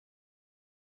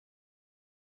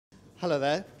Hello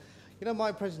there. You know,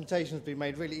 my presentation has been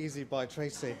made really easy by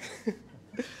Tracy.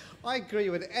 I agree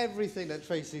with everything that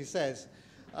Tracy says.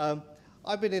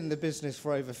 I've been in the business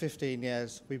for over 15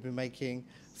 years. We've been making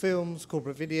films,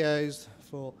 corporate videos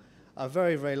for a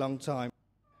very, very long time.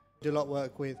 We do a lot of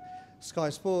work with Sky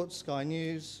Sports, Sky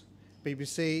News,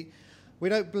 BBC. We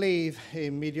don't believe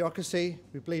in mediocrity.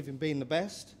 We believe in being the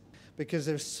best because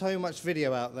there's so much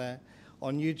video out there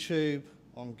on YouTube,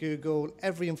 on Google,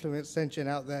 every influence engine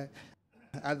out there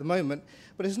at the moment,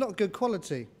 but it's not good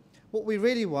quality. What we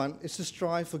really want is to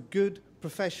strive for good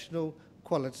professional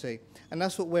quality, and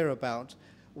that's what we're about.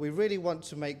 We really want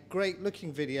to make great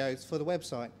looking videos for the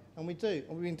website, and we do, and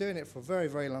we've been doing it for a very,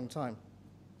 very long time.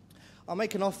 I'll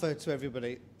make an offer to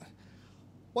everybody.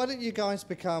 Why don't you guys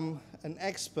become an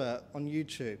expert on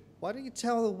YouTube? Why don't you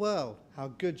tell the world how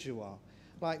good you are?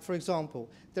 Like, for example,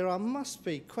 must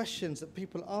be questions that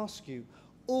people ask you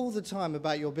all the time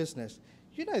about your business.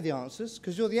 You know the answers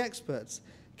because you're the experts.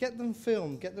 Get them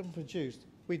filmed, get them produced.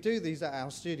 We do these at our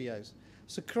studios.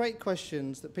 So create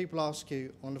questions that people ask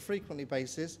you on a frequently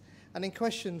basis, and then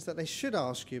questions that they should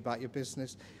ask you about your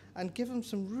business, and give them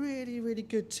some really, really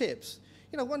good tips.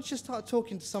 You know, once you start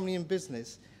talking to somebody in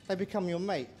business, they become your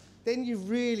mate. Then you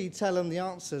really tell them the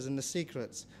answers and the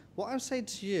secrets. What I'm saying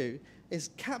to you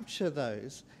is capture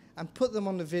those and put them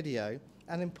on the video,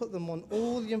 and then put them on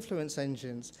all the influence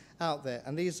engines out there.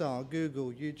 And these are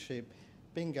Google, YouTube,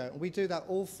 Bingo. And we do that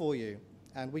all for you,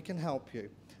 and we can help you.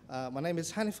 My name is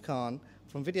Hanif Khan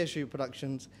from Video Shoot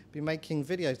Productions. Been making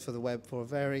videos for the web for a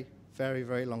very, very,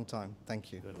 very long time.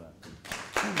 Thank you. Good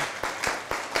luck.